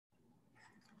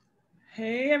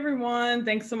Hey everyone,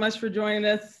 thanks so much for joining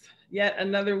us. Yet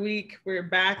another week, we're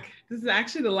back. This is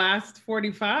actually the last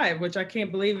 45, which I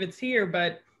can't believe it's here,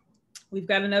 but we've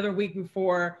got another week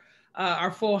before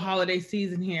our full holiday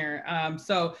season here.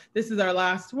 So this is our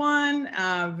last one.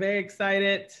 Very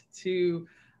excited to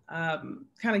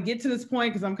kind of get to this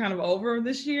point because I'm kind of over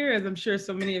this year, as I'm sure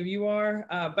so many of you are.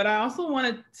 But I also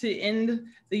wanted to end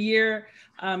the year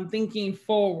thinking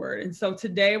forward. And so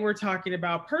today we're talking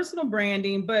about personal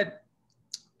branding, but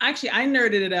actually, I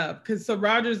nerded it up because so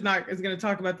Roger's not is going to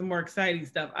talk about the more exciting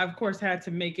stuff. I of course had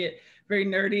to make it very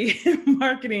nerdy in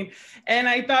marketing, and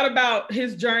I thought about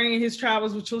his journey, his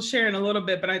travels, which we'll share in a little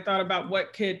bit. But I thought about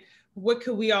what could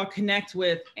we all connect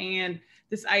with, and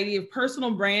this idea of personal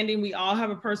branding. We all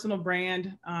have a personal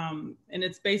brand, and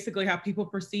it's basically how people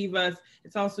perceive us.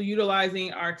 It's also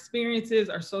utilizing our experiences,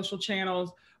 our social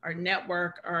channels, our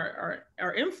network,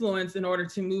 our influence in order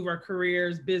to move our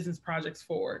careers, business projects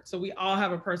forward. So we all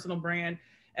have a personal brand.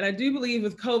 And I do believe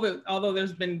with COVID, although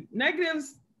there's been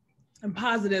negatives and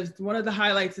positives, one of the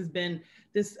highlights has been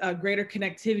this greater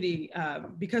connectivity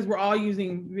because we're all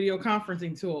using video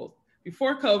conferencing tools.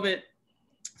 Before COVID,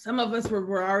 some of us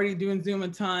were already doing Zoom a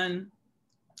ton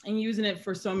and using it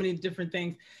for so many different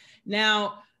things.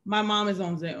 Now, my mom is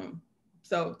on Zoom.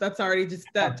 So that's already just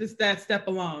that step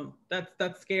alone.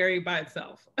 That's scary by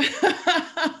itself.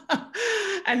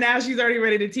 And now she's already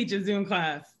ready to teach a Zoom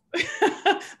class.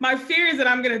 My fear is that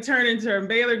I'm going to turn into her, and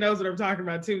Baylor knows what I'm talking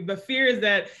about too. The fear is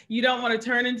that you don't want to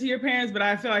turn into your parents, but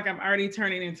I feel like I'm already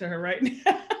turning into her right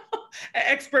now. An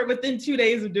expert within 2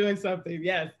 days of doing something,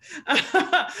 yes.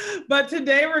 But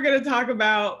today we're going to talk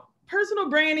about personal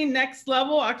branding next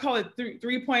level. I call it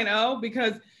 3.0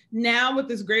 because now with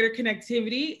this greater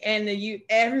connectivity and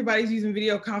everybody's using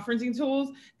video conferencing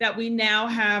tools, that we now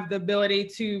have the ability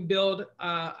to build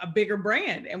a bigger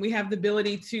brand, and we have the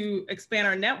ability to expand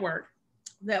our network,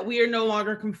 that we are no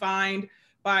longer confined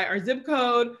by our zip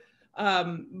code,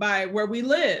 by where we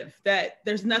live, that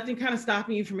there's nothing kind of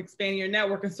stopping you from expanding your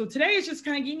network. And so today is just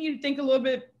kind of getting you to think a little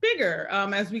bit bigger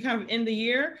as we kind of end the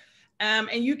year.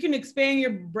 And you can expand your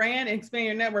brand and expand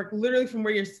your network literally from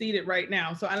where you're seated right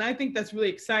now. So, and I think that's really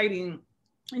exciting,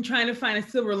 and trying to find a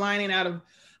silver lining out of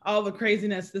all the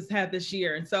craziness this had this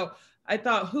year. And so I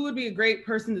thought, who would be a great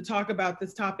person to talk about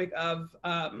this topic of,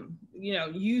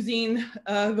 using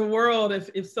the world,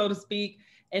 if so to speak,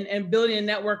 and building a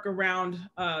network around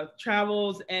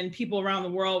travels and people around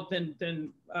the world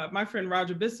than my friend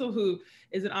Roger Bissell, who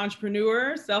is an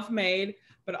entrepreneur, self-made,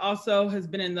 but also has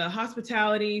been in the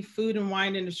hospitality, food and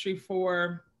wine industry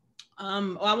for,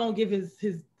 I won't give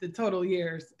the total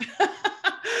years,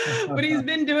 but he's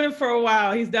been doing it for a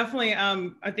while. He's definitely,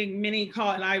 I think many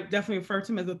call, and I definitely refer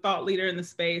to him as a thought leader in the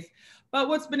space. But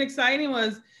what's been exciting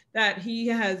was that he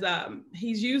has,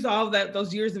 he's used all of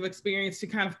those years of experience to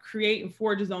kind of create and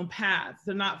forge his own path,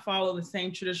 to not follow the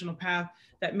same traditional path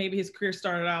that maybe his career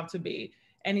started out to be.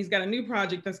 And he's got a new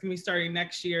project that's going to be starting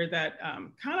next year that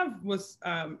kind of was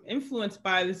influenced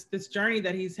by this journey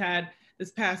that he's had this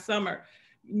past summer.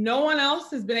 No one else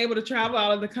has been able to travel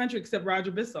out of the country except Roger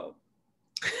Bissell.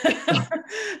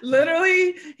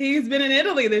 Literally, he's been in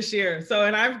Italy this year. So,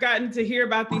 and I've gotten to hear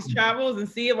about these travels and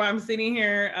see it while I'm sitting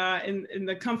here in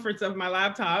the comforts of my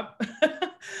laptop.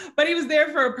 But he was there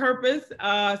for a purpose.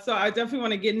 So I definitely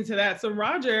want to get into that. So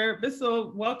Roger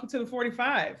Bissell, welcome to the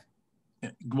 45.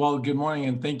 Well, good morning,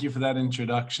 and thank you for that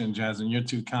introduction, Jasmine. You're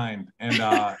too kind. And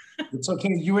it's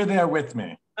okay, you were there with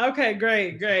me. Okay,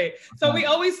 great. So we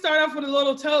always start off with a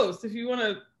little toast. If you want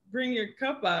to bring your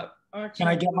cup up. Actually, can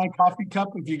I get my coffee cup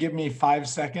if you give me 5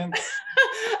 seconds?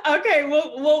 Okay,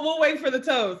 we'll wait for the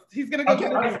toast. He's gonna go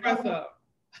get an espresso.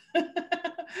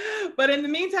 But in the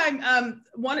meantime, a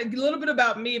little bit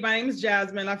about me. My name is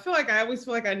Jasmine. I always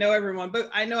feel like I know everyone, but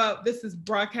I know this is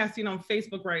broadcasting on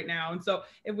Facebook right now. And so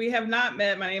if we have not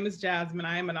met, my name is Jasmine.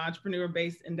 I am an entrepreneur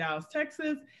based in Dallas,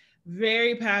 Texas.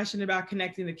 Very passionate about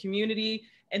connecting the community,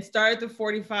 and started the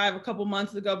 45 a couple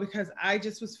months ago because I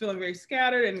just was feeling very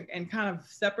scattered and kind of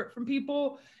separate from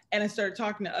people. And I started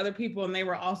talking to other people, and they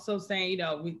were also saying,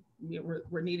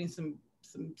 we're needing some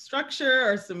structure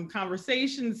or some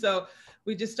conversation. So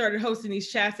we just started hosting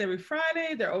these chats every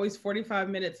Friday. They're always 45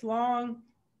 minutes long,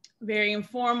 very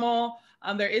informal.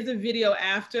 There is a video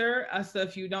after, so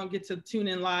if you don't get to tune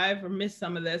in live or miss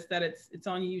some of this, that it's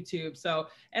on YouTube. So,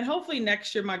 and hopefully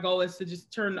next year, my goal is to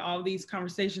just turn all these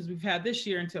conversations we've had this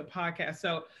year into a podcast.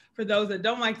 So for those that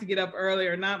don't like to get up early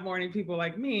or not morning people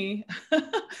like me,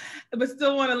 but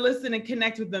still want to listen and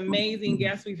connect with the amazing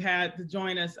guests we've had to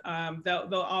join us,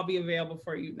 they'll all be available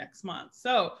for you next month.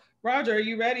 So Roger, are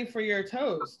you ready for your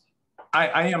toast?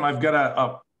 I am. I've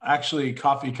got actually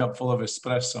coffee cup full of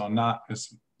espresso, not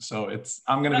so it's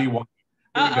I'm gonna be watching.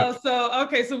 Here we go. Uh-oh, so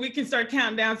okay, so we can start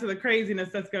counting down to the craziness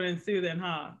that's gonna ensue then,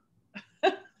 huh?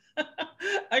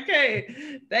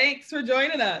 Okay, thanks for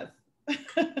joining us.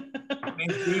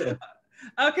 Thank you.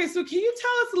 Okay, so can you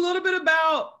tell us a little bit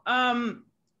about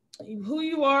who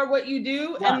you are, what you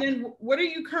do, Yeah. and then what are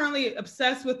you currently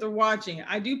obsessed with or watching?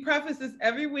 I do preface this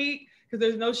every week because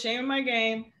there's no shame in my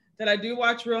game that I do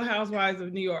watch Real Housewives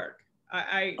of New York.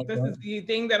 Okay. This is the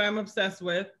thing that I'm obsessed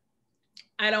with.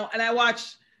 And I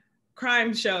watch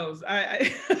crime shows.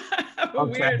 I have a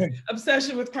weird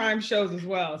obsession with crime shows as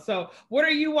well. So what are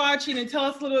you watching, and tell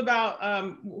us a little about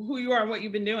who you are and what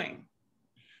you've been doing.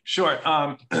 Sure.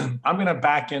 I'm gonna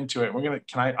back into it.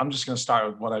 I'm just gonna start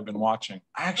with what I've been watching.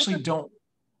 I actually don't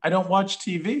watch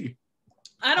TV.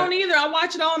 I don't either. I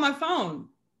watch it all on my phone.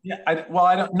 Yeah. I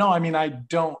don't know. I mean, I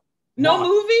don't. No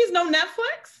movies, no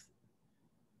Netflix?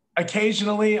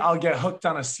 Occasionally I'll get hooked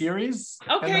on a series.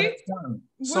 Okay. And then it's done.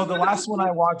 So the last one I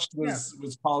watched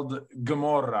was called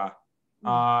Gomorrah.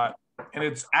 And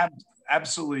it's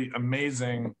absolutely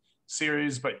amazing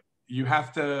series, but you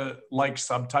have to like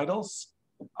subtitles.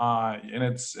 And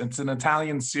it's an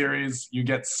Italian series. You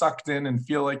get sucked in and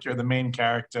feel like you're the main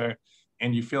character,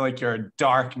 and you feel like you're a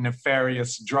dark,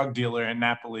 nefarious drug dealer in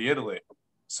Napoli, Italy.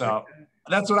 So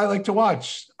that's what I like to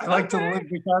watch. I like to live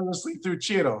vicariously through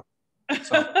Ciro.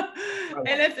 So,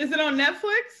 and is it on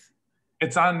Netflix?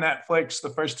 It's on Netflix, the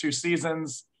first 2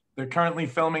 seasons. They're currently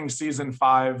filming season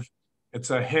 5. It's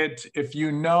a hit. If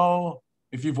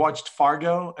you've watched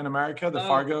Fargo in America, the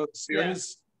Fargo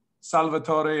series,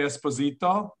 Salvatore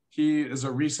Esposito, he is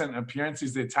a recent appearance.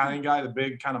 He's the Italian guy, the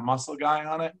big kind of muscle guy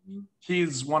on it.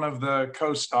 He's one of the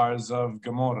co-stars of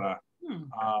Gomorrah.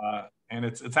 And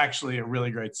it's actually a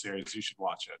really great series. You should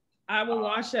watch it. I will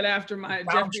watch that after my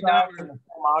Jeffrey Dahmer. The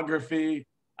filmography,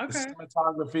 the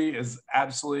cinematography is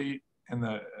absolutely, and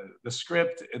the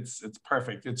script, it's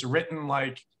perfect. It's written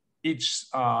like each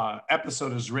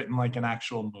episode is written like an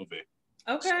actual movie.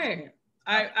 Okay. So,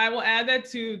 I will add that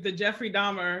to the Jeffrey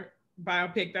Dahmer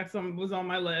biopic was on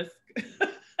my list.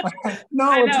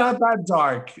 No, it's not that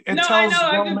dark. I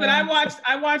know, but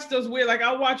I watched those weird, like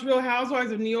I'll watch Real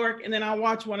Housewives of New York, and then I'll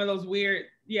watch one of those weird,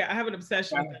 I have an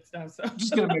obsession with that stuff. So I'm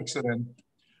just gonna mix it in.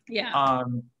 Yeah.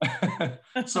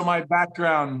 So my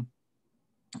background,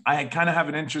 I kind of have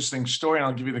an interesting story, and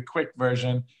I'll give you the quick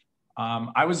version.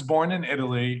 I was born in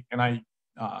Italy, and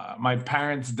my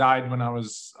parents died when I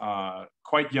was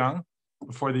quite young,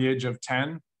 before the age of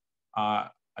 10.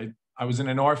 I was in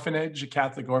an orphanage, a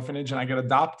Catholic orphanage, and I got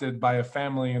adopted by a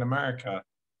family in America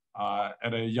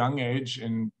at a young age,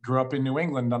 and grew up in New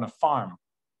England on a farm.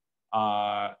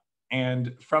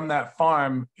 And from that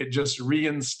farm, it just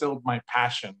reinstilled my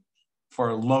passion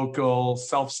for local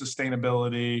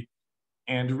self-sustainability,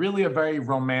 and really a very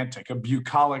romantic, a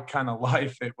bucolic kind of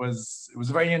life. It was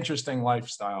a very interesting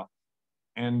lifestyle.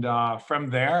 And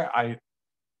from there, I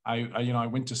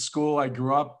went to school. I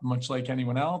grew up much like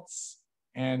anyone else,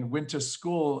 and went to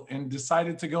school and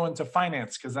decided to go into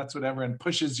finance because that's what everyone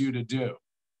pushes you to do.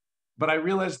 But I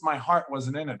realized my heart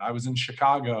wasn't in it. I was in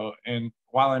Chicago, and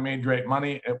while I made great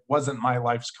money, it wasn't my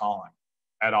life's calling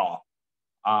at all.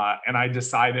 And I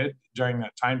decided during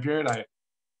that time period,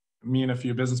 me and a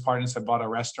few business partners had bought a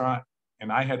restaurant,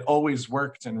 and I had always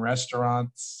worked in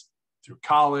restaurants through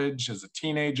college as a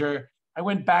teenager. I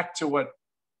went back to what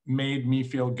made me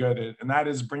feel good, and that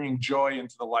is bringing joy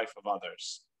into the life of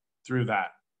others through that.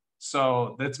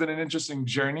 So that's been an interesting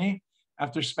journey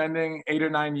after spending 8 or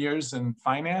 9 years in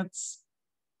finance,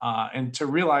 and to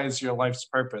realize your life's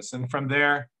purpose. And from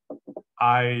there,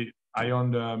 I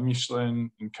owned a Michelin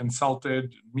and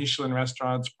consulted Michelin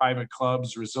restaurants, private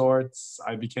clubs, resorts.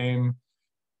 I became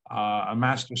a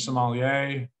master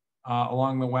sommelier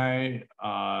along the way,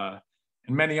 and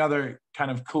many other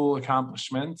kind of cool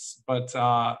accomplishments. But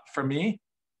for me,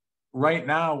 right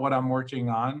now, what I'm working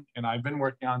on, and I've been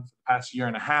working on for the past 1.5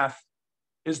 years,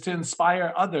 is to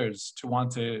inspire others to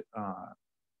want to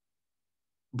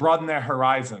broaden their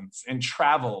horizons and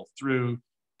travel through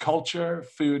culture,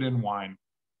 food, and wine.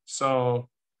 So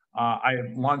I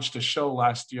launched a show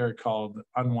last year called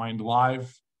Unwind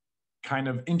Live, kind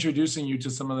of introducing you to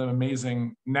some of the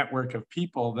amazing network of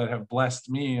people that have blessed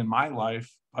me in my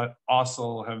life, but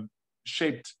also have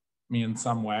shaped me in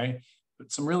some way.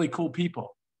 But some really cool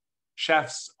people,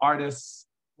 chefs, artists,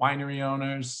 winery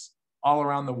owners, all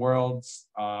around the world,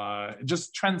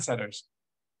 just trendsetters.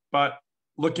 But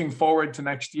looking forward to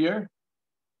next year.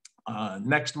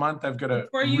 Next month, I've got a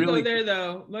Before you go there,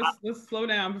 though, let's slow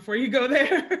down before you go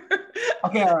there.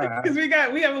 Okay, all right. Because we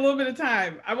have a little bit of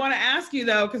time. I want to ask you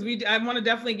though, because I want to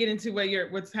definitely get into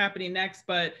what's happening next.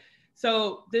 But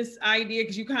so this idea,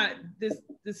 because you kind of this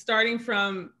starting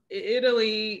from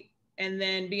Italy and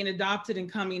then being adopted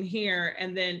and coming here,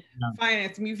 and then Yeah.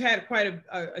 financing. You've had quite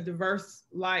a diverse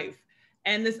life.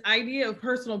 And this idea of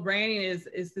personal branding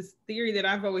is this theory that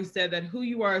I've always said, that who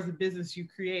you are as a business you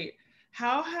create.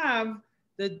 How have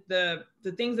the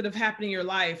things that have happened in your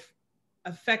life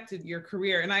affected your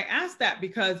career? And I ask that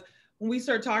because when we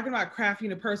start talking about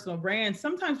crafting a personal brand,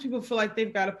 sometimes people feel like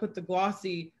they've got to put the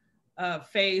glossy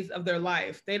phase of their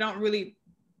life. They don't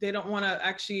want to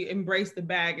actually embrace the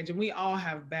baggage. And we all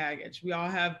have baggage. We all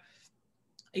have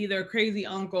either a crazy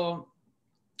uncle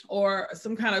or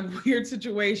some kind of weird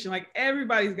situation. Like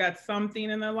everybody's got something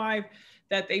in their life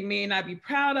that they may not be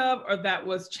proud of, or that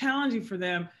was challenging for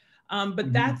them.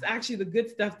 But that's actually the good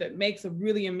stuff that makes a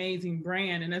really amazing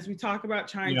brand. And as we talk about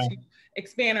trying to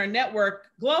expand our network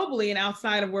globally and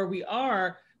outside of where we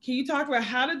are, can you talk about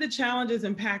how did the challenges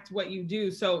impact what you do?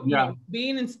 So, you know,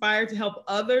 being inspired to help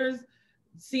others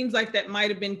seems like that might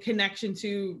have been connection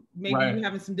to maybe you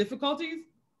having some difficulties.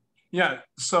 Yeah.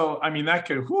 So, I mean,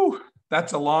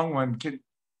 that's a long one.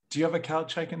 Do you have a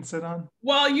couch I can sit on?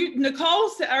 Well, Nicole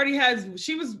already has,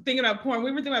 she was thinking about pouring,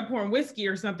 we were thinking about pouring whiskey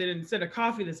or something instead of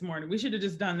coffee this morning. We should have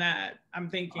just done that, I'm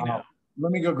thinking of.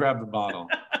 Let me go grab the bottle.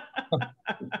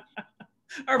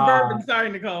 Or bourbon, sorry,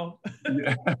 Nicole.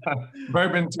 Yeah.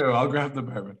 Bourbon too, I'll grab the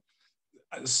bourbon.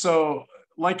 So,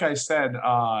 like I said,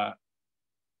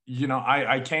 you know,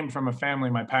 I came from a family,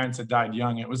 my parents had died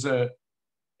young. It wasn't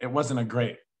a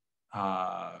great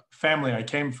family I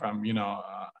came from, you know.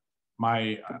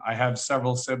 I have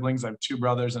several siblings. I have two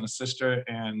brothers and a sister,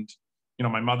 and you know,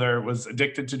 my mother was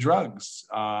addicted to drugs,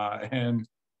 and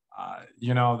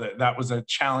you know, that was a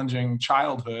challenging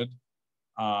childhood.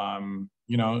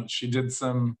 You know, she did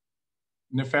some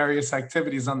nefarious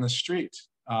activities on the street,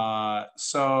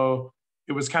 so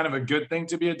it was kind of a good thing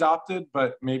to be adopted,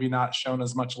 but maybe not shown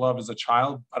as much love as a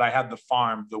child. But I had the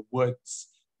farm, the woods,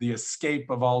 the escape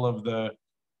of all of the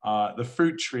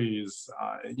fruit trees,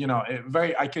 you know,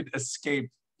 I could escape,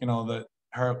 you know,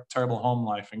 her terrible home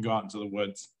life and go out into the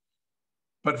woods.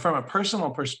 But from a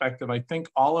personal perspective, I think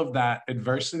all of that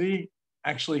adversity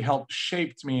actually helped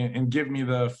shaped me and give me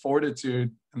the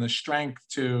fortitude and the strength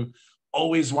to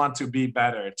always want to be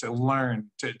better, to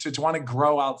learn, to want to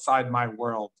grow outside my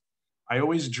world. I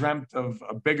always dreamt of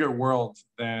a bigger world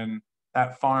than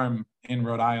that farm in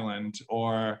Rhode Island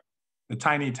or the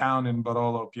tiny town in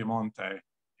Barolo, Piemonte,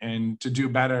 and to do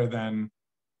better than,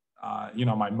 you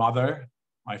know, my mother,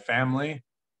 my family.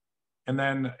 And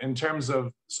then in terms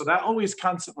of, so that always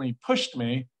constantly pushed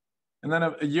me. And then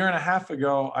a year and a half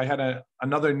ago, I had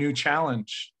another new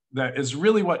challenge that is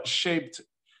really what shaped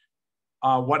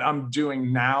what I'm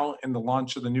doing now in the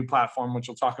launch of the new platform, which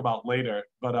we'll talk about later.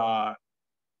 But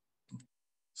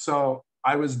so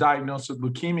I was diagnosed with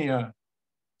leukemia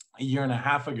a year and a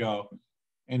half ago.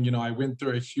 And, you know, I went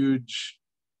through a huge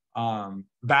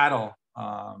battle,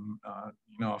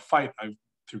 you know, a fight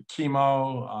through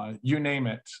chemo, you name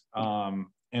it. And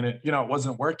it, you know, it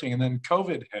wasn't working. And then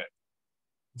COVID hit.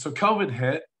 So COVID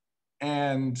hit,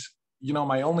 and, you know,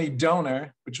 my only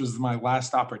donor, which was my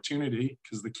last opportunity,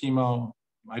 because the chemo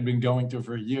I'd been going through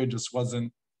for a year just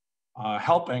wasn't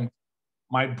helping.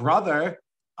 My brother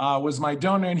was my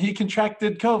donor, and he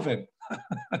contracted COVID.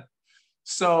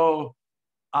 So,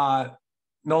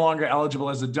 no longer eligible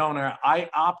as a donor, I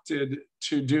opted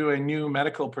to do a new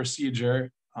medical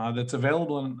procedure that's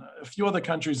available in a few other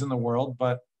countries in the world,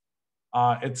 but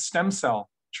it's stem cell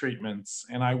treatments.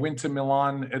 And I went to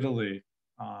Milan, Italy,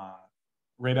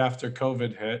 right after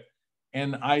COVID hit.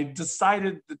 And I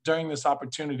decided that during this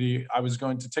opportunity, I was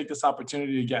going to take this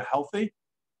opportunity to get healthy,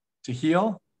 to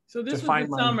heal. So this was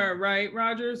the summer, right,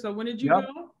 Roger? So when did you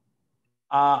go?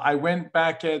 I went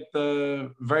back at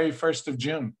the very 1st of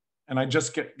June. And I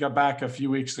just got back a few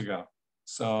weeks ago.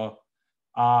 So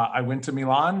I went to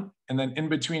Milan, and then in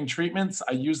between treatments,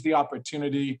 I used the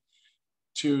opportunity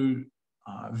to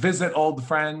visit old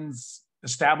friends,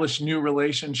 establish new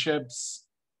relationships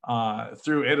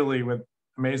through Italy with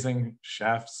amazing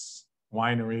chefs,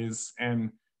 wineries,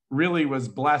 and really was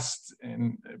blessed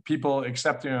in people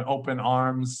accepting open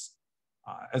arms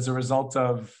as a result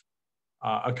of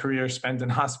a career spent in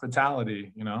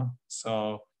hospitality, you know?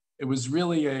 So it was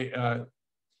really a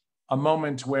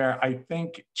moment where I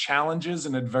think challenges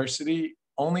and adversity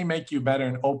only make you better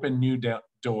and open new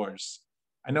doors.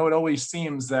 I know it always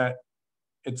seems that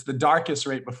it's the darkest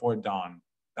right before dawn.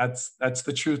 That's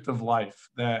the truth of life,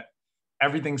 that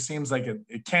everything seems like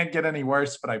it can't get any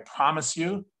worse, but I promise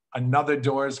you another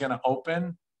door is going to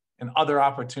open and other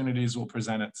opportunities will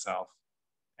present itself.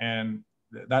 And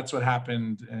that's what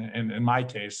happened in my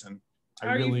case. And I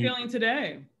How are you really, feeling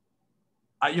today?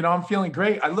 I'm feeling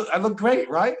great. I look great,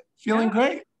 right? Feeling Yeah,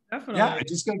 great. Yeah, definitely. I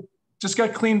just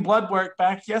got clean blood work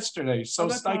back yesterday. Oh, So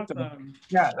that's stoked about it. awesome.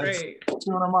 Yeah, that's Great. 2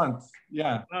 in a month.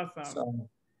 Yeah. That's awesome. So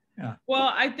yeah.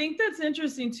 Well, I think that's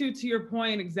interesting too, to your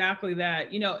point, exactly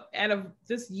that, out of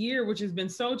this year, which has been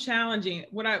so challenging,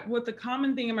 what the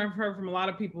common thing I've heard from a lot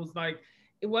of people is like,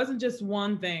 it wasn't just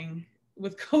one thing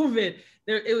with COVID.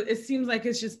 It seems like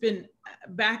it's just been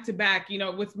back to back,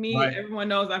 with me, Right. everyone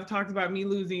knows I've talked about me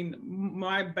losing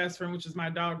my best friend, which is my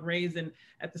dog Raisin,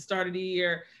 at the start of the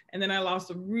year. And then I lost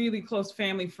a really close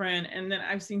family friend. And then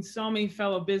I've seen so many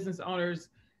fellow business owners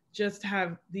just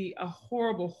have a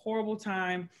horrible, horrible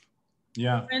time.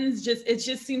 Yeah. Friends, it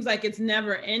just seems like it's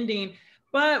never ending.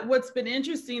 But what's been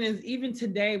interesting is even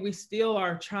today we still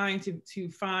are trying to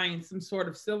find some sort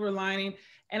of silver lining.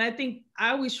 And I think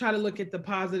I always try to look at the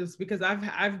positives, because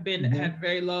I've been had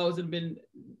very lows and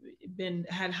been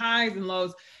had highs and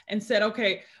lows, and said,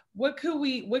 okay, what can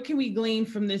we glean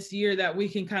from this year that we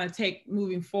can kind of take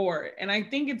moving forward? And I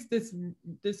think it's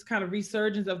this kind of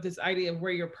resurgence of this idea of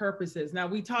where your purpose is. Now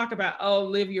we talk about, oh,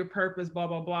 live your purpose, blah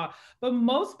blah blah, but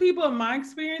most people, in my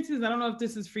experiences, I don't know if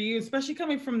this is for you, especially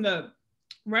coming from the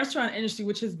restaurant industry,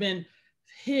 which has been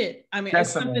hit. I mean, it's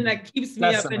something Decimated. that keeps me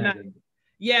up at night. Decimated.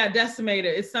 Yeah,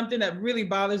 decimated. It's something that really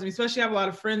bothers me, especially I have a lot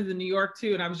of friends in New York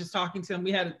too. And I was just talking to them.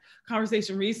 We had a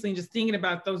conversation recently, just thinking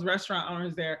about those restaurant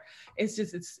owners there. It's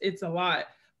just, it's a lot.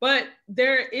 But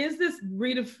there is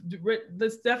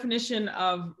this definition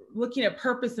of looking at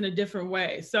purpose in a different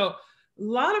way. So a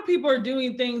lot of people are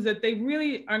doing things that they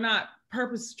really are not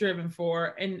purpose driven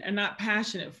for and not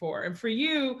passionate for. And for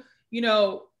you,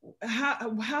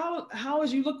 how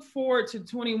as you look forward to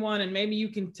 21, and maybe you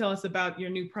can tell us about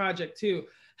your new project too,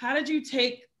 how did you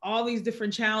take all these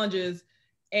different challenges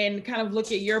and kind of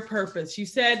look at your purpose? You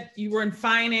said you were in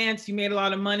finance, you made a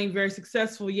lot of money, very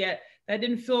successful, yet that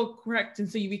didn't feel correct, and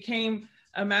so you became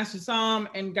a master somm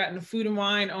and got into food and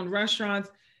wine, owned restaurants,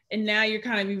 and now you're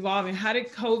kind of evolving. How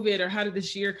did COVID, or how did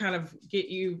this year kind of get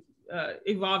you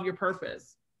evolve your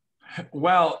purpose?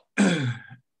 Well,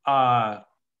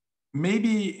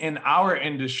 maybe in our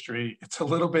industry, it's a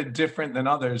little bit different than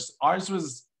others. Ours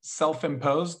was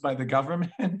self-imposed by the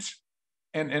government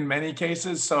in many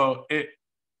cases. So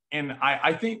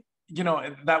I think,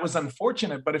 that was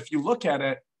unfortunate. But if you look at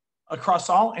it across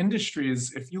all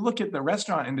industries, if you look at the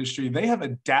restaurant industry, they have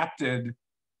adapted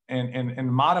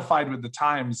and modified with the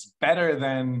times better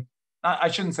than, I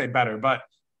shouldn't say better, but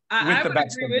with the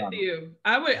best of them.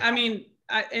 I would agree with you.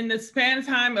 In the span of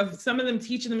time of some of them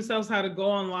teaching themselves how to go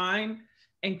online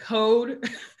and code,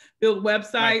 build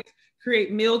websites, right,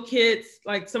 create meal kits,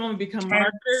 like some of them become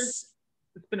marketers.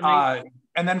 It's been amazing.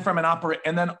 And then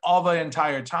and then all the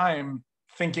entire time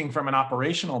thinking from an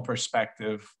operational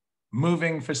perspective,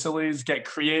 moving facilities, get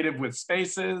creative with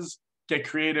spaces, get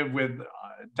creative with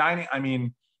dining. I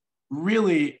mean,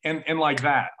 really, and like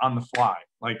that on the fly,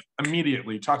 like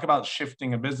immediately. Talk about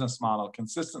shifting a business model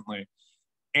consistently.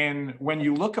 And when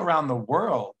you look around the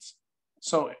world,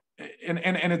 so, and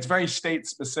it's very state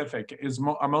specific.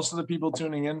 Are most of the people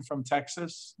tuning in from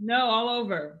Texas? No, all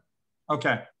over.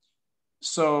 Okay.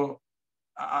 So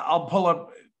I'll pull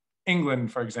up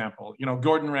England, for example.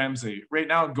 Gordon Ramsay. Right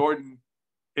now, Gordon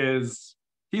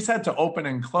he's had to open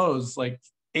and close like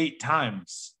 8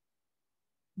 times.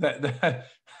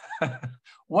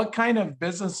 What kind of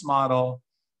business model?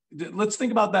 Let's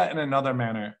think about that in another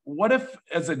manner. What if,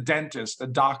 as a dentist, a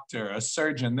doctor, a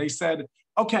surgeon, they said,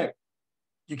 okay,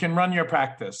 you can run your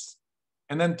practice.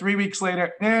 And then 3 weeks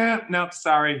later, no,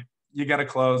 sorry, you got to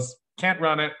close. Can't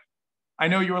run it. I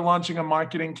know you were launching a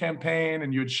marketing campaign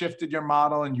and you had shifted your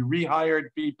model and you rehired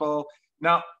people.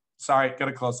 No, sorry, got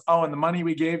to close. Oh, and the money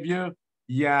we gave you?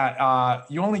 Yeah,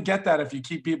 you only get that if you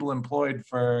keep people employed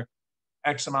for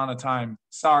X amount of time.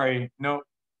 Sorry, nope.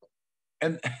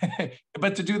 And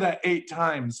but to do that 8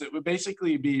 times, it would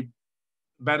basically be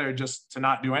better just to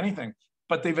not do anything.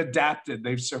 But they've adapted,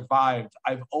 they've survived.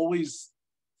 I've always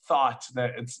thought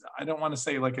that I don't want to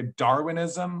say like a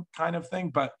Darwinism kind of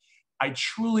thing, but I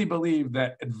truly believe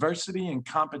that adversity and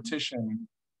competition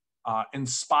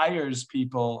inspires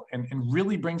people and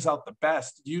really brings out the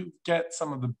best. You get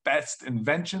some of the best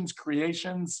inventions,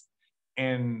 creations,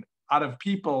 and out of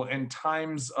people in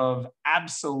times of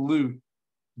absolute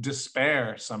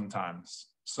despair sometimes,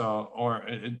 or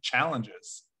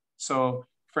challenges. So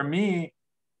for me,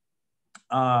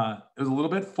 it was a little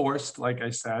bit forced, like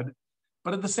I said,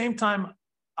 but at the same time,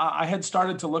 I had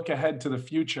started to look ahead to the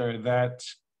future, that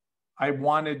I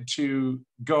wanted to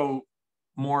go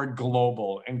more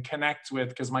global and connect with,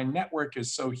 because my network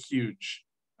is so huge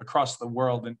across the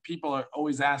world and people are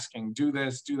always asking, do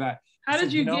this, do that. I How did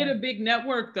said, you you get know, a big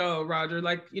network though, Roger?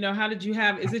 Like, how did you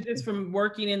have, is it just from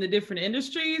working in the different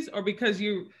industries or because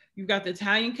you've got the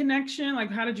Italian connection?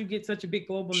 Like, how did you get such a big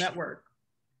global network?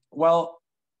 well,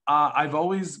 I've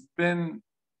always been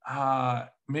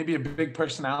maybe a big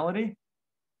personality,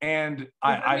 and Does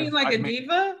that mean like a I've made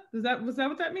diva? Was that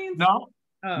what that means? no,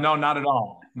 Oh, no, not at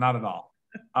all, not at all.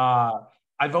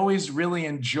 I've always really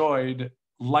enjoyed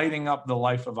lighting up the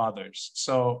life of others.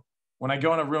 So when I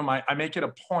go in a room, I make it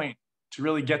a point to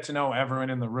really get to know everyone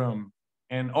in the room.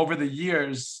 And over the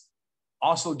years,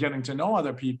 also getting to know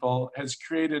other people has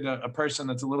created a person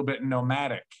that's a little bit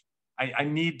nomadic. I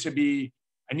need to be,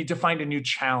 I need to find a new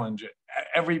challenge at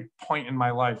every point in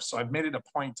my life. So I've made it a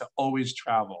point to always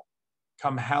travel,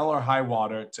 come hell or high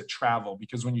water, to travel.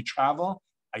 Because when you travel,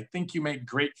 I think you make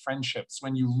great friendships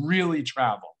when you really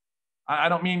travel. I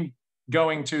don't mean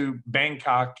going to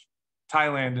Bangkok,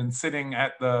 Thailand, and sitting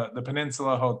at the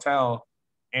Peninsula Hotel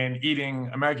and eating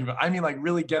American food. I mean, like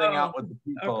really getting oh, out with the okay.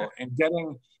 people and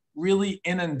getting really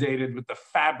inundated with the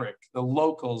fabric, the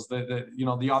locals,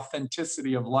 the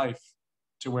authenticity of life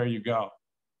to where you go.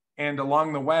 And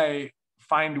along the way,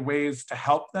 find ways to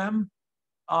help them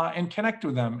and connect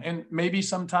with them. And maybe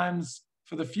sometimes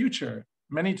for the future,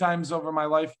 many times over my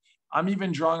life, I'm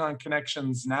even drawing on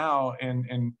connections now and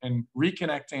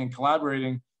reconnecting and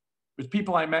collaborating with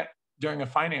people I met during a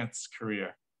finance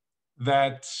career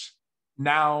that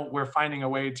now we're finding a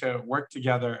way to work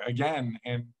together again.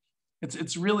 And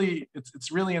it's really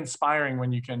inspiring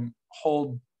when you can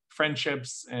hold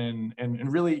friendships and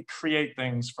really create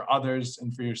things for others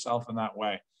and for yourself in that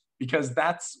way, because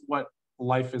that's what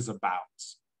life is about.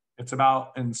 It's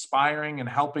about inspiring and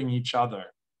helping each other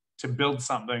to build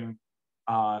something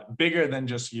bigger than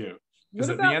just you. What Because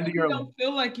at the about end when of you your don't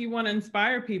feel like you want to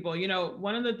inspire people?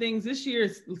 One of the things this year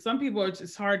is some people are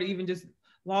just hard to even just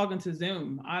log into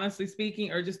Zoom, honestly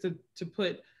speaking, or just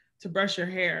to brush your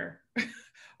hair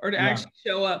or to yeah, actually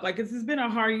show up. Like this has been a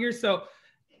hard year. So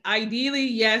ideally,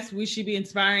 yes, we should be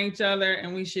inspiring each other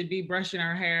and we should be brushing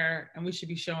our hair and we should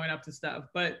be showing up to stuff,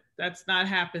 but that's not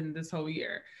happened this whole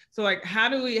year. So like, how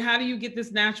do you get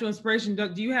this natural inspiration?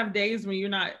 Do you have days when you're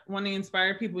not wanting to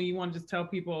inspire people? You want to just tell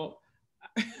people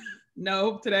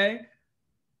no today?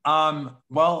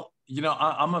 well,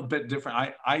 I'm a bit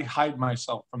different. I hide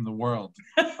myself from the world.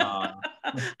 Uh,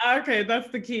 Okay, that's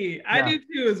the key. I yeah, do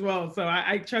too as well. So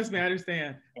I trust me, I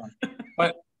understand. yeah.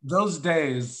 But those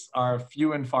days are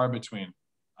few and far between.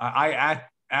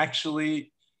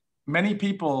 Actually, many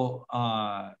people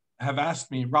have asked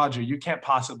me, Roger, you can't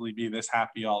possibly be this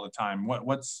happy all the time.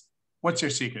 What's your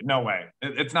secret? No way.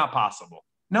 It's not possible.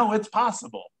 No, it's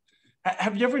possible.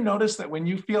 Have you ever noticed that when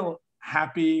you feel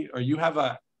happy or you have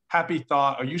a happy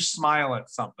thought or you smile at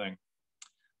something,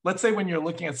 let's say when you're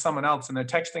looking at someone else and they're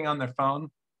texting on their phone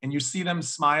and you see them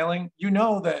smiling, you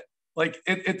know that like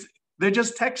it's they're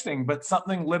just texting, but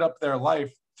something lit up their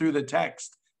life through the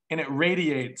text and it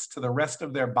radiates to the rest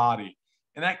of their body.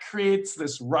 And that creates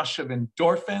this rush of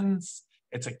endorphins.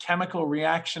 It's a chemical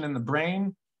reaction in the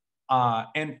brain,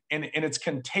 and it's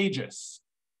contagious.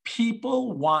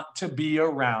 People want to be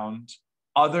around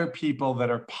other people that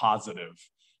are positive.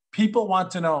 People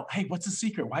want to know, hey, what's the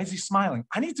secret? Why is he smiling?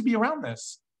 I need to be around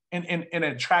this. And it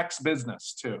attracts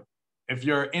business too. If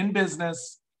you're in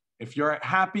business, if you're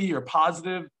happy, you're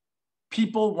positive,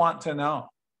 people want to know.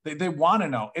 They want to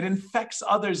know. It infects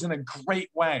others in a great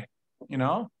way, you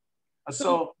know?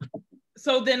 So So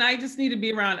so then I need to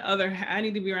be around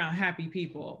happy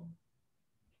people.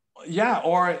 yeah,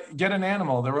 or get an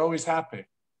animal. They're always happy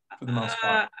for the most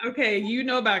part. Okay, you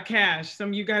know about Cash. Some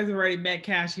of you guys have already met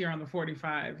Cash here on the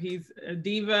 45. He's a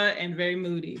diva and very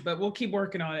moody, but we'll keep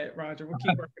working on it, Roger. We'll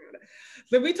keep working on it.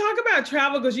 So we talk about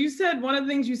travel because you said one of the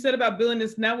things you said about building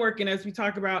this network, and as we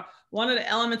talk about one of the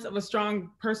elements of a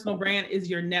strong personal brand is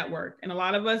your network. And a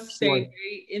lot of us stay Sure.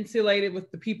 very insulated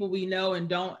with the people we know and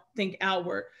don't think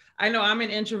outward. I know I'm an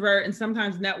introvert and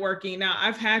sometimes networking. Now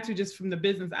I've had to just from the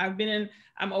business I've been in,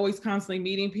 I'm always constantly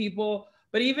meeting people.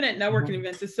 But even at networking Mhm.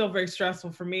 events, it's still very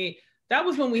stressful for me. That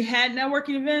was when we had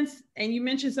networking events. And you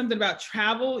mentioned something about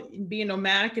travel, being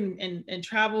nomadic, and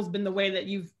travel's been the way that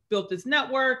you've built this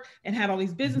network and had all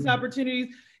these business Mhm.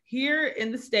 opportunities. Here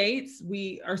in the States,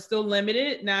 we are still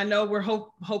limited. Now I know we're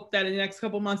hope that in the next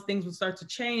couple of months things will start to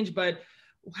change, but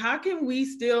how can we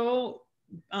still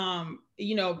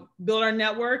build our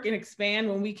network and expand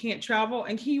when we can't travel?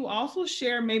 And can you also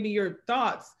share maybe your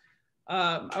thoughts?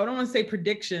 I don't want to say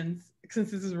predictions since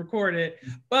this is recorded,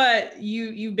 but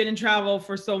you've been in travel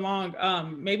for so long.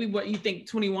 Maybe what you think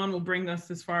 21 will bring us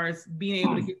as far as being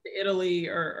able to get to Italy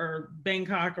or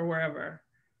Bangkok or wherever.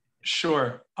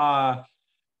 Sure.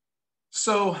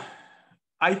 So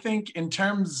I think in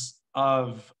terms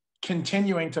of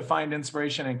continuing to find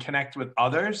inspiration and connect with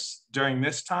others during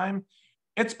this time,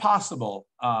 it's possible.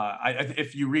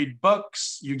 If you read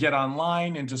books, you get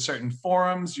online into certain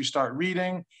forums, you start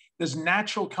reading, there's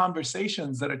natural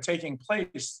conversations that are taking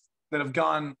place that have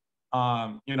gone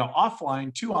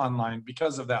offline to online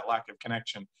because of that lack of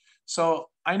connection. So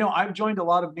I know I've joined a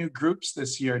lot of new groups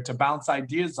this year to bounce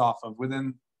ideas off of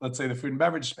within, let's say, the food and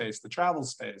beverage space, the travel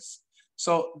space.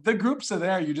 So the groups are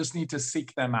there, you just need to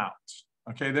seek them out.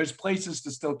 Okay, there's places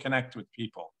to still connect with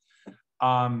people.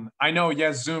 I know,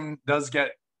 yes, Zoom does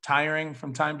get tiring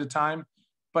from time to time,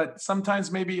 but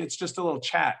sometimes maybe it's just a little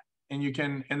chat and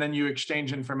then you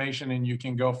exchange information and you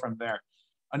can go from there.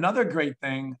 Another great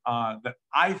thing that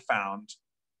I found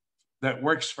that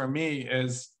works for me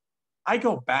is I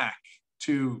go back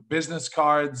to business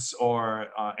cards or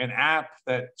an app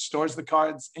that stores the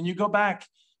cards, and you go back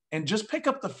and just pick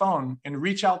up the phone and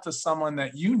reach out to someone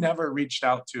that you never reached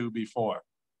out to before,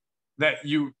 that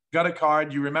you got a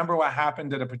card, you remember what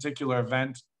happened at a particular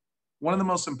event. One of the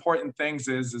most important things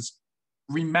is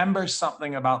remember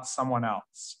something about someone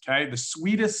else, okay? The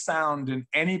sweetest sound in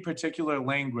any particular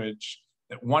language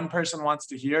that one person wants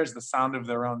to hear is the sound of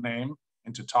their own name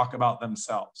and to talk about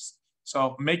themselves.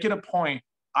 So make it a point.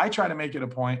 I try to make it a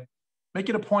point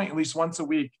at least once a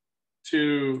week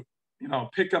to,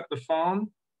 pick up the phone,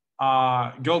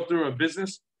 go through a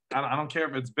business. I don't care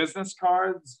if it's business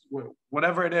cards,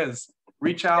 whatever it is,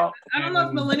 reach out. I don't know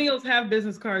if millennials have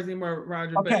business cards anymore,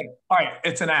 Roger. Okay, all right,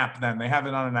 it's an app then. They have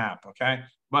it on an app, okay?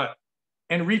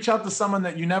 And reach out to someone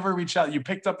that you never reached out. You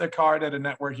picked up their card at a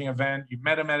networking event. You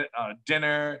met them at a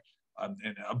dinner,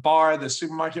 in a bar, the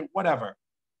supermarket, whatever.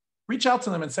 Reach out to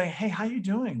them and say, hey, how you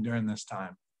doing during this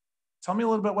time? Tell me a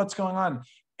little bit what's going on.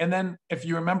 And then if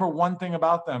you remember one thing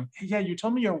about them, hey, yeah, you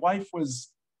told me your wife was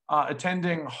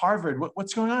attending Harvard.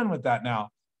 What's going on with that now?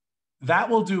 That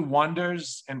will do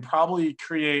wonders and probably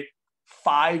create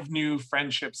 5 new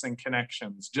friendships and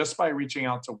connections just by reaching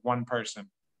out to one person.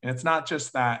 And it's not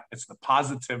just that, it's the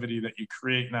positivity that you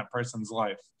create in that person's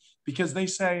life. Because they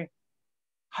say,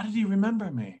 how did he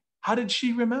remember me? How did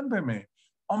she remember me?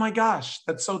 Oh my gosh,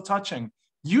 that's so touching.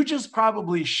 You just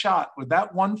probably shot with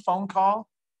that one phone call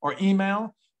or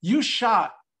email, you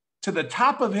shot to the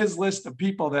top of his list of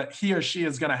people that he or she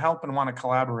is going to help and want to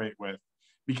collaborate with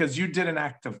because you did an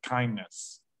act of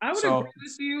kindness. I would agree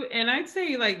with you. And I'd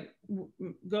say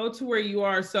go to where you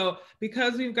are. So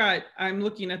because I'm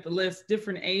looking at the list,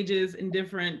 different ages and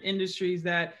different industries,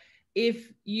 that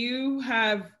if you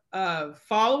have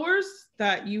followers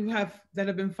that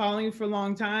have been following you for a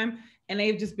long time and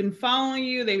they've just been following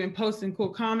you, they've been posting cool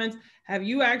comments. Have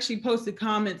you actually posted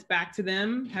comments back to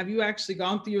them? Have you actually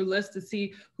gone through your list to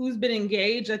see who's been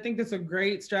engaged? I think that's a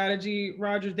great strategy,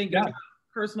 Roger, thinking about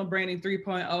personal branding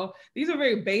 3.0. These are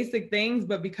very basic things,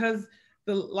 but because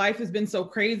the life has been so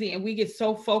crazy and we get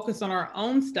so focused on our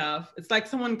own stuff, it's like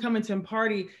someone coming to a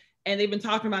party and they've been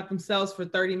talking about themselves for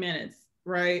 30 minutes,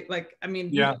 right? You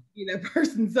be that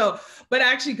person. So, but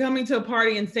actually coming to a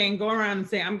party and go around and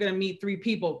say, I'm going to meet 3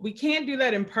 people. We can't do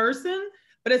that in person,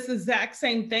 but it's the exact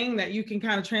same thing that you can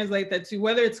kind of translate that to,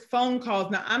 whether it's phone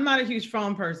calls. Now, I'm not a huge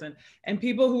phone person, and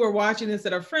people who are watching this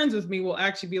that are friends with me will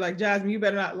actually be like, Jasmine, you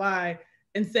better not lie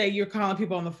and say you're calling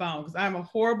people on the phone, because I'm a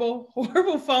horrible,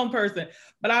 horrible phone person,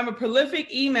 but I'm a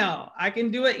prolific email. I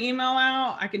can do an email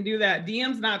out. I can do that.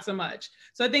 DMs, not so much.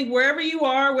 So I think wherever you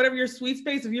are, whatever your sweet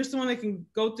space, if you're someone that can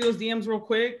go through those DMs real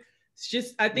quick, it's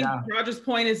just, I think Roger's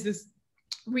point is this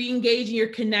re-engaging your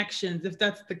connections, if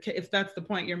that's the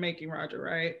point you're making, Roger,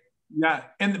 right? Yeah,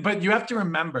 but you have to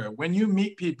remember, when you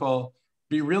meet people,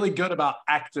 be really good about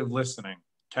active listening,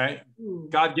 okay? Ooh.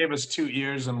 God gave us 2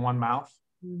 ears and 1 mouth.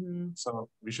 Mm-hmm. So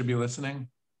we should be listening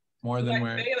more than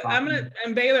we're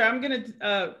Baylor, I'm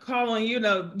gonna call on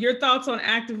your thoughts on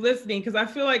active listening, because I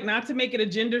feel like, not to make it a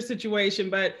gender situation,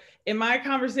 but in my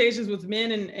conversations with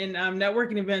men and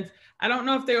networking events, I don't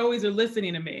know if they always are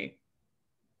listening to me.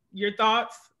 Your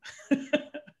thoughts?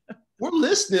 We're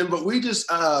listening, but we just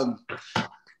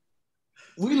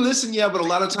we listen, but a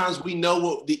lot of times we know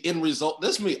what the end result.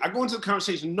 That's me. I go into the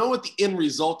conversation, know what the end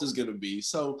result is going to be.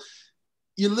 So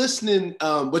you're listening,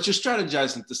 but you're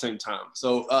strategizing at the same time.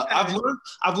 So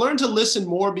I've learned to listen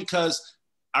more, because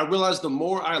I realize the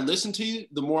more I listen to you,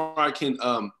 the more I can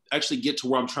actually get to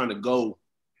where I'm trying to go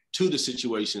to the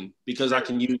situation, because I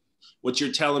can use what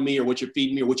you're telling me or what you're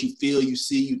feeding me or what you feel, you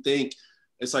see, you think.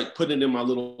 It's like putting it in my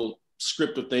little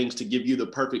script of things to give you the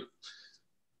perfect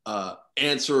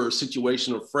answer or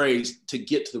situation or phrase to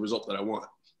get to the result that I want.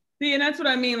 See, and that's what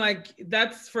I mean. Like,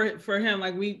 that's for him,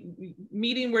 like we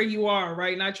meeting where you are,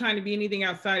 right? Not trying to be anything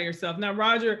outside of yourself. Now,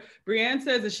 Roger, Brienne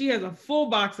says that she has a full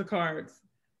box of cards.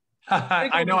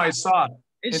 I know, I saw.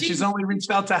 And she's only reached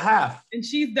out to half. And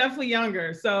she's definitely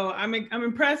younger. So I'm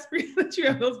impressed that you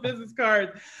have those business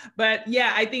cards. But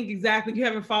yeah, I think exactly, you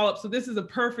haven't followed up. So this is a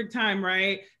perfect time,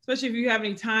 right? Especially if you have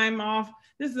any time off.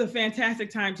 This is a fantastic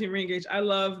time to reengage. I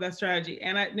love that strategy.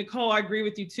 And Nicole, I agree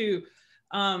with you too.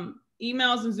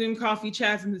 Emails and Zoom coffee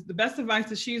chats, and the best advice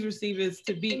that she's received is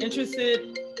to be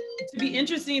interested. To be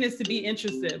interesting is to be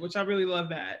interested, which I really love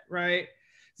that, right?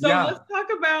 So let's talk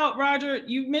about, Roger,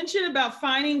 you mentioned about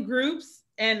finding groups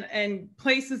and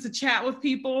places to chat with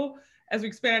people as we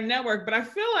expand our network, but I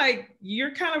feel like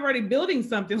you're kind of already building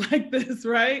something like this,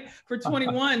 right? For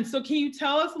 21. So can you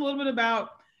tell us a little bit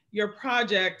about your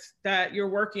project that you're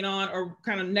working on, or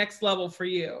kind of next level for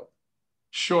you?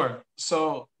 Sure.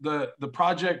 So the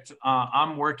project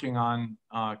I'm working on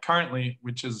currently,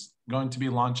 which is going to be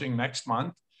launching next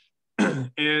month,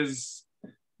 is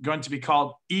going to be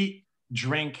called Eat,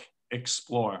 Drink,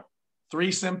 Explore.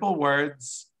 3 simple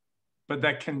words, but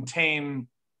that contain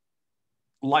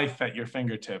life at your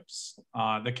fingertips,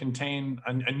 that contain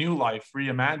a new life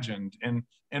reimagined,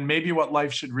 and maybe what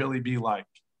life should really be like.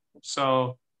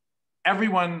 So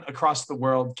everyone across the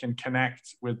world can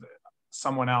connect with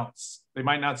someone else. They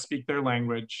might not speak their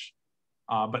language,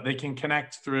 but they can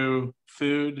connect through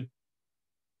food,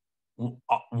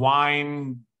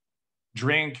 wine,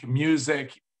 drink,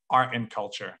 music, art, and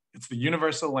culture. It's the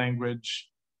universal language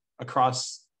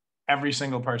across every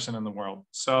single person in the world.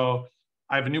 So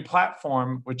I have a new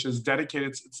platform, which is dedicated.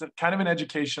 It's kind of an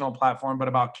educational platform, but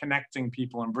about connecting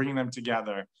people and bringing them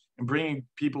together and bringing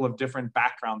people of different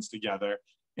backgrounds together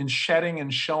and shedding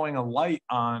and showing a light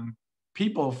on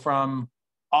people from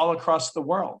all across the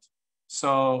world.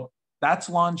 So that's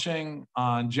launching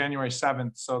on January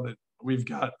 7th, so that we've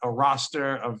got a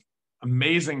roster of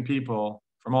amazing people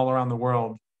from all around the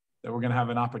world that we're going to have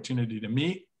an opportunity to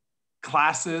meet,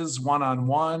 classes,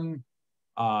 one-on-one,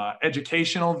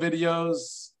 educational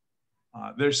videos.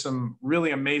 There's some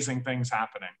really amazing things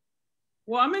happening.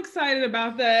 Well, I'm excited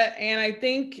about that. And I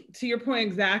think, to your point,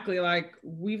 exactly, like,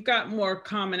 we've got more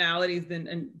commonalities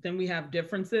than we have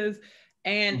differences.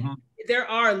 And there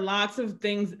are lots of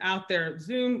things out there,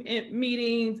 Zoom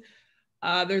meetings,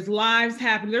 there's lives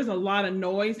happening. There's a lot of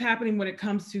noise happening when it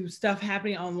comes to stuff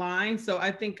happening online. So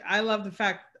I think I love the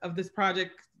fact of this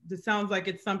project. This sounds like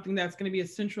it's something that's going to be a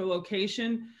central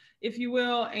location, if you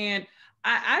will. And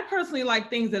I personally like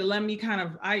things that let me kind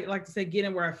of, I like to say, get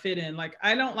in where I fit in. Like,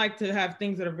 I don't like to have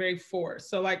things that are very forced.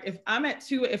 So like, if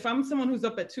I'm someone who's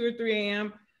up at 2 or 3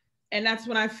 a.m., and that's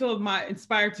when I feel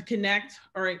inspired to connect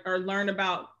or learn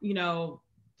about,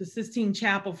 the Sistine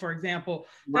Chapel, for example.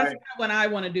 That's kind of when I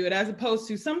want to do it, as opposed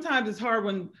to sometimes it's hard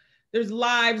when there's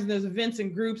lives and there's events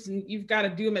and groups and you've got to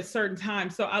do them at certain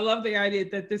times. So I love the idea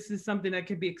that this is something that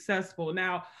could be accessible.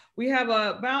 Now, we have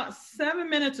about 7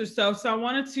 minutes or so. So I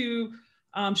wanted to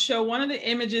show one of the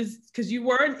images, because you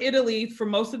were in Italy for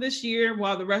most of this year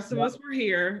while the rest of us were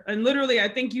here. And literally, I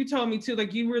think you told me too,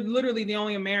 like, you were literally the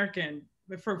only American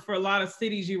for a lot of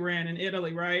cities you were in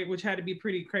Italy, right? Which had to be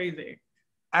pretty crazy.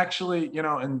 Actually,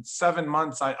 in 7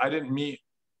 months, I didn't meet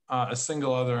a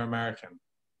single other American.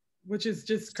 Which is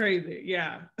just crazy,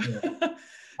 yeah.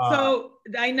 So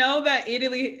I know that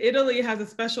Italy has a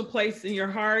special place in your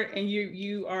heart, and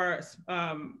you are,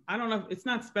 I don't know, it's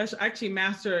not special, actually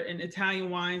master in Italian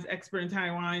wines, expert in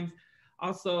Italian wines,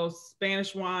 also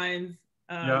Spanish wines,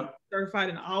 certified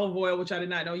in olive oil, which I did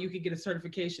not know you could get a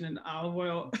certification in olive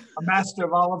oil. A master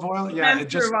of olive oil? Yeah,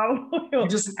 of olive oil. You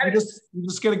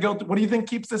just gotta go. What do you think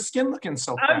keeps the skin looking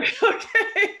so fresh?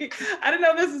 Okay, I didn't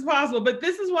know this is possible, but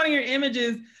this is one of your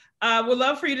images. Would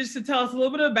love for you just to tell us a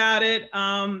little bit about it,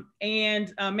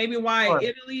 and maybe why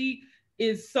Italy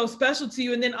is so special to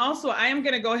you. And then also, I am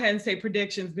gonna go ahead and say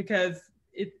predictions, because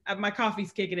my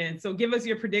coffee's kicking in. So give us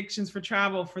your predictions for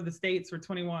travel for the States for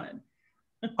 21.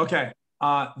 Okay.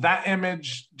 That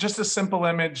image, just a simple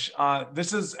image.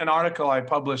 This is an article I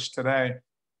published today.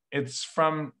 It's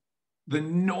from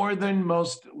one of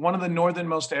the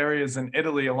northernmost areas in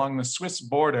Italy along the Swiss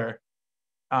border,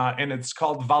 and it's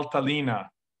called Valtellina.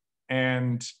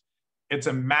 And it's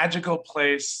a magical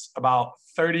place about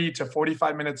 30 to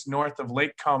 45 minutes north of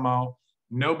Lake Como.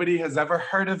 Nobody has ever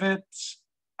heard of it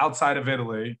outside of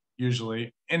Italy,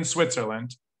 usually, in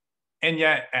Switzerland. And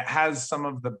yet it has some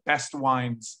of the best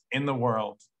wines in the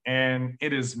world, and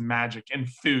it is magic, and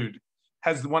food.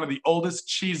 has one of the oldest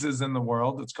cheeses in the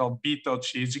world. It's called Bito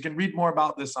cheese. You can read more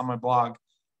about this on my blog,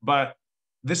 but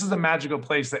this is a magical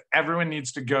place that everyone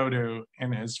needs to go to,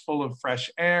 and is full of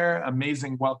fresh air,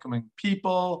 amazing, welcoming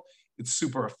people. It's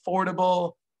super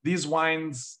affordable. These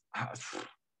wines,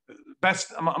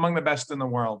 best among the best in the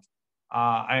world.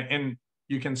 And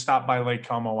you can stop by Lake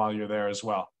Como while you're there as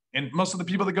well. And most of the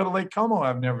people that go to Lake Como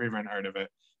have never even heard of it.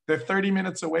 They're 30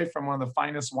 minutes away from one of the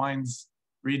finest wines,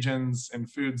 regions, and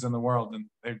foods in the world,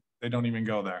 and they don't even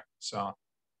go there. So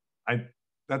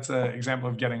that's an example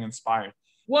of getting inspired.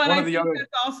 Well, and I think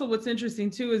that's also what's interesting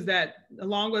too, is that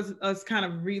along with us kind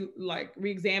of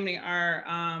re-examining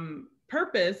our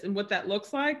purpose and what that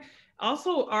looks like,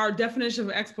 also our definition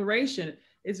of exploration.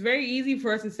 It's very easy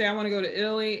for us to say, I want to go to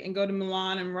Italy and go to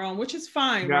Milan and Rome, which is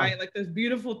fine, right? Like there's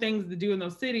beautiful things to do in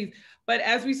those cities. But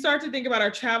as we start to think about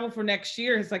our travel for next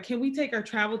year, it's like, can we take our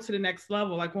travel to the next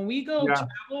level? Like when we go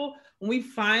travel, when we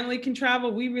finally can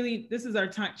travel, this is our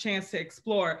chance to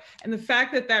explore. And the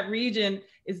fact that that region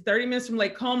is 30 minutes from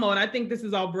Lake Como, and I think this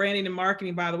is all branding and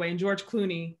marketing, by the way, and George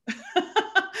Clooney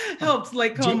helps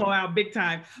Lake Como out big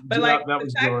time. But like that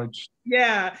was George.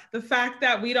 Yeah, the fact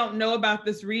that we don't know about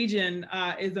this region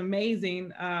is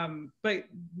amazing. But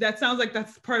that sounds like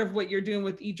that's part of what you're doing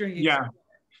with eDrink. Yeah.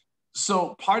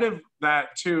 So part of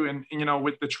that too, and you know,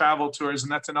 with the travel tours,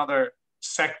 and that's another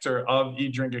sector of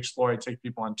eDrink Explore. I take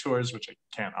people on tours, which I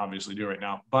can't obviously do right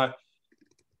now, but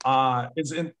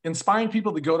it's inspiring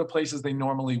people to go to places they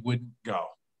normally wouldn't go,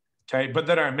 okay, but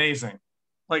that are amazing.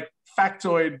 Like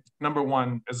factoid number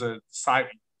one, as a side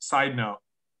note,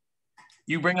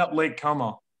 you bring up Lake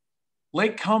Como.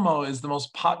 Lake Como is the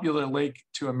most popular lake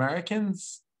to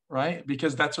Americans, right?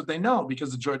 Because that's what they know,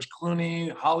 because of George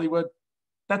Clooney, Hollywood.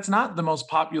 That's not the most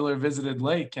popular visited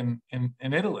lake in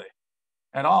Italy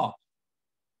at all.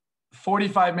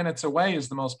 45 minutes away is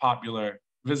the most popular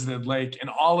visited lake in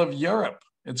all of Europe.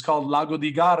 It's called Lago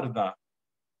di Garda.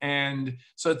 And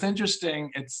so it's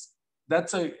interesting.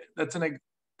 That's a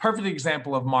perfect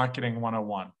example of marketing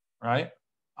 101, right?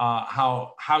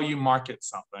 How you market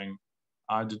something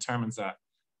determines that.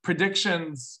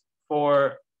 Predictions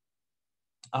for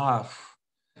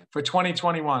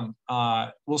 2021.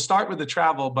 We'll start with the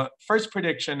travel, but first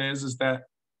prediction is that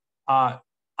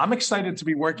I'm excited to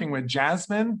be working with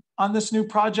Jasmine on this new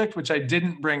project, which I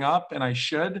didn't bring up, and I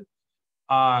should.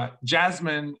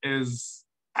 Jasmine is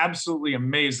absolutely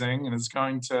amazing and is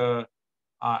going to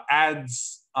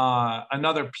adds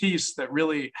another piece that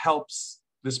really helps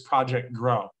this project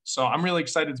grow. So I'm really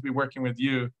excited to be working with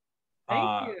you,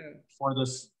 for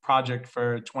this project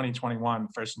for 2021,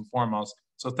 first and foremost.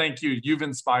 So thank you. You've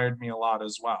inspired me a lot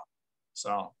as well.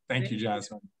 So thank you,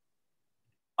 Jasmine.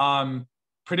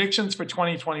 Predictions for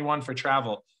 2021 for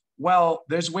travel. Well,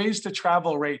 there's ways to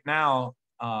travel right now,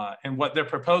 and what they're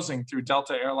proposing through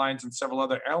Delta Airlines and several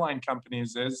other airline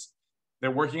companies is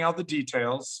they're working out the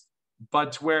details,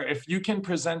 but where if you can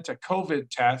present a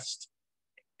COVID test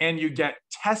and you get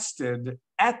tested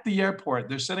at the airport,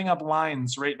 they're setting up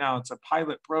lines right now. It's a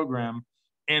pilot program,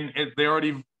 and they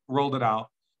already rolled it out.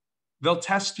 They'll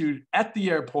test you at the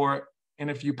airport,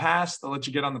 and if you pass, they'll let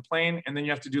you get on the plane, and then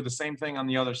you have to do the same thing on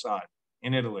the other side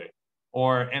in Italy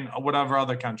or in whatever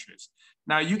other countries.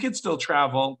 Now, you could still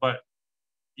travel, but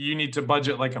you need to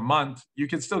budget like a month. You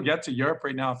can still get to Europe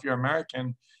right now if you're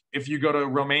American, if you go to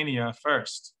Romania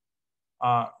first.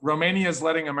 Romania is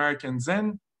letting Americans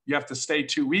in. You have to stay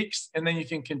 2 weeks, and then you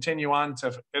can continue on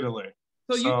to Italy.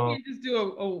 So you can't just do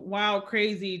a wild,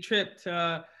 crazy trip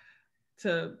to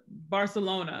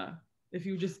Barcelona if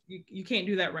you can't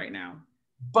do that right now.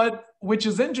 But which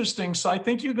is interesting. So I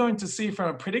think you're going to see, from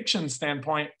a prediction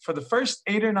standpoint, for the first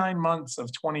 8 or 9 months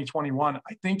of 2021,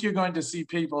 I think you're going to see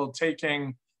people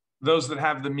taking, those that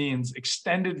have the means,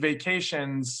 extended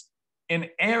vacations in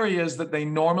areas that they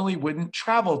normally wouldn't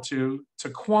travel to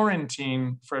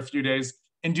quarantine for a few days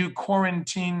and do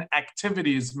quarantine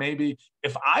activities. Maybe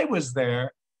if I was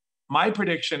there, my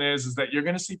prediction is that you're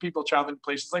going to see people traveling to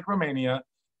places like Romania.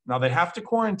 Now they have to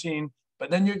quarantine,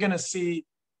 but then you're going to see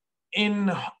in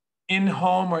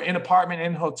home or in apartment,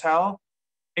 in hotel,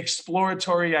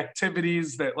 exploratory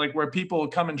activities that, like, where people will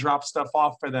come and drop stuff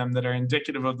off for them that are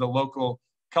indicative of the local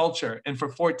culture. And for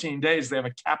 14 days, they have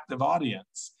a captive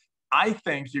audience. I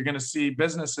think you're going to see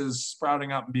businesses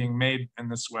sprouting up and being made in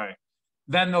this way.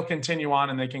 Then they'll continue on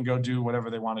and they can go do whatever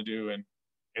they want to do in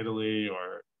Italy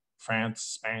or France,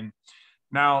 Spain.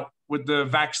 Now, with the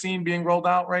vaccine being rolled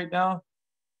out right now,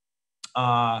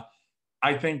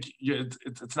 I think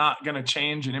it's not going to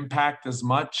change and impact as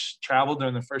much travel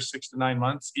during the first 6 to 9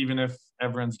 months, even if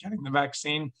everyone's getting the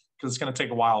vaccine, because it's going to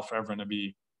take a while for everyone to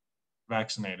be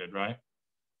vaccinated, right?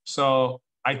 So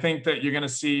I think that you're going to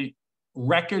see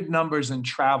record numbers in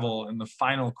travel in the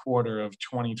final quarter of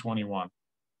 2021.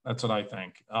 That's what I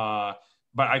think.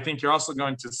 But I think you're also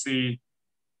going to see,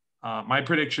 my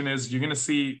prediction is you're going to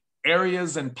see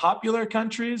areas in popular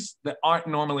countries that aren't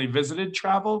normally visited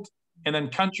traveled, and then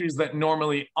countries that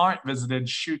normally aren't visited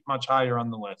shoot much higher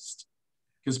on the list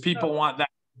because people want that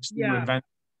new event.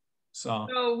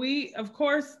 So we, of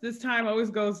course, this time always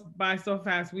goes by so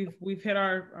fast. We've hit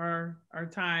our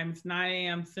times, 9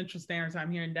 a.m. Central Standard Time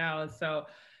here in Dallas. So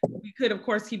we could, of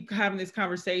course, keep having this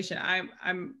conversation.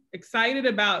 I'm excited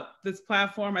about this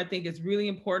platform. I think it's really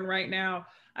important right now.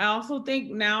 I also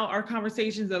think now our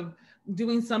conversations of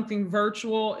doing something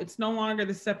virtual, it's no longer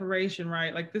the separation,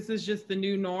 right? Like this is just the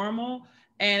new normal.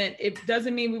 And it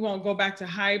doesn't mean we won't go back to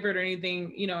hybrid or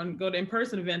anything, you know, and go to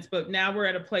in-person events, but now we're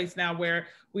at a place now where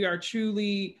we are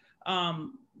truly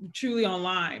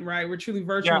online, right? We're truly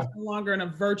virtual. Yeah. It's no longer in a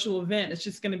virtual event. It's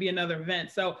just going to be another event.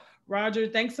 So Roger,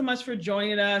 thanks so much for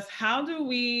joining us. How do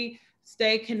we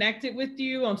stay connected with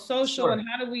you on social? Sure. And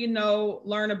how do we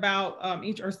learn about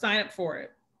each or sign up for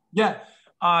it? Yeah.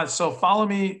 So follow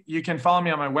me. You can follow me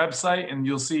on my website and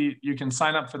you'll see, you can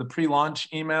sign up for the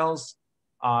pre-launch emails.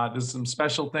 There's some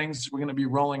special things we're going to be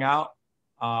rolling out.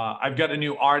 I've got a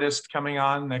new artist coming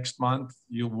on next month.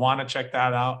 You'll want to check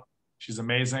that out. She's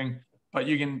amazing. But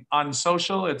you can, on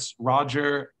social, it's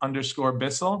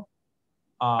Roger_Bissell.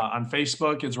 On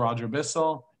Facebook, it's Roger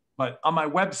Bissell. But on my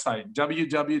website,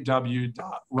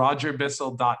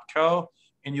 www.rogerbissell.co,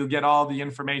 and you'll get all the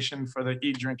information for the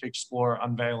Eat, Drink, Explore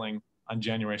unveiling on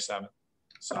January 7th.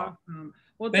 So. Awesome.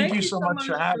 Well, thank you so much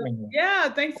for having me. Yeah,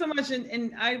 thanks so much.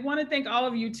 And I want to thank all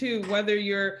of you too, whether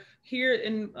you're here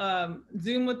in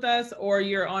Zoom with us or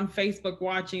you're on Facebook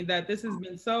watching, that this has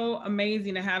been so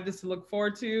amazing to have this to look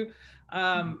forward to.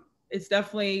 It's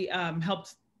definitely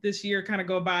helped this year kind of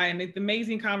go by, and the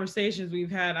amazing conversations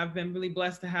we've had. I've been really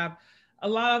blessed to have a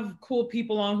lot of cool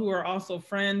people on who are also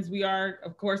friends. We are,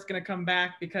 of course, going to come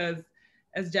back because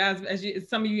as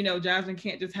some of you know, Jasmine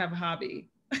can't just have a hobby.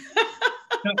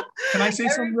 Can I say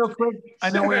something real quick?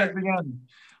 I know we're at the end.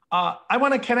 I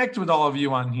want to connect with all of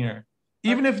you on here.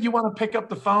 Even if you want to pick up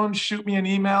the phone, shoot me an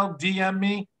email, DM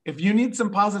me. If you need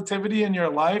some positivity in your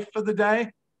life for the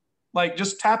day, like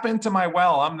just tap into my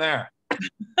well, I'm there.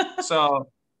 So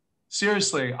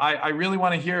seriously, I really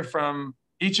want to hear from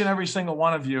each and every single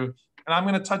one of you. And I'm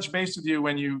going to touch base with you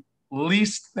when you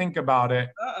least think about it.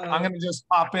 I'm going to just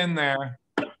pop in there.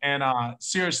 And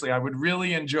seriously, I would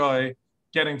really enjoy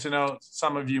getting to know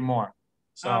some of you more.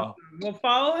 So well,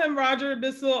 follow him, Roger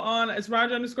Bissell, it's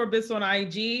Roger_Bissell on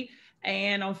IG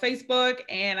and on Facebook.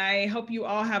 And I hope you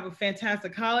all have a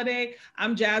fantastic holiday.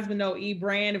 I'm Jasmine O.E.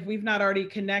 Brand. If we've not already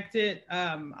connected,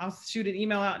 I'll shoot an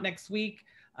email out next week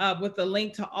with a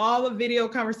link to all the video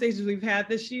conversations we've had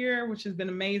this year, which has been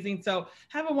amazing. So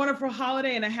have a wonderful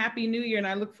holiday and a happy new year. And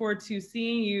I look forward to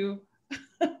seeing you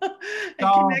and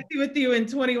connecting with you in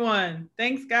 21.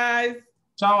 Thanks, guys.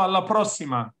 Ciao, alla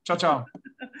prossima. Ciao, ciao.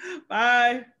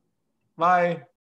 Bye. Bye.